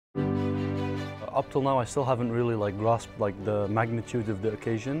Up till now, I still haven't really grasped the magnitude of the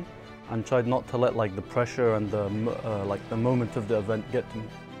occasion, and tried not to let the pressure and the moment of the event get to me.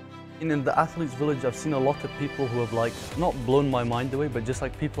 In the athletes' village, I've seen a lot of people who have not blown my mind away, but just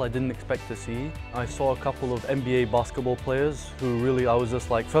people I didn't expect to see. I saw a couple of NBA basketball players who really, I was just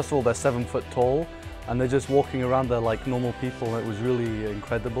first of all, they're 7 foot tall, and they're just walking around, they're like normal people, and it was really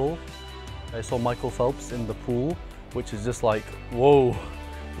incredible. I saw Michael Phelps in the pool, which is just whoa.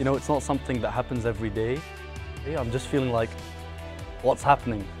 You know, it's not something that happens every day. I'm just feeling what's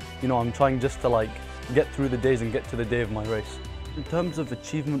happening? You know, I'm trying just to get through the days and get to the day of my race. In terms of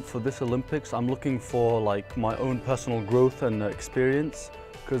achievement for this Olympics, I'm looking for my own personal growth and experience,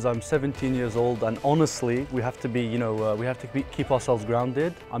 because I'm 17 years old, and honestly, we have to be, keep ourselves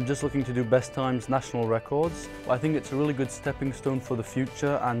grounded. I'm just looking to do best times, national records. I think it's a really good stepping stone for the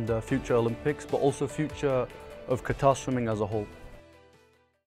future and future Olympics, but also future of Qatar swimming as a whole.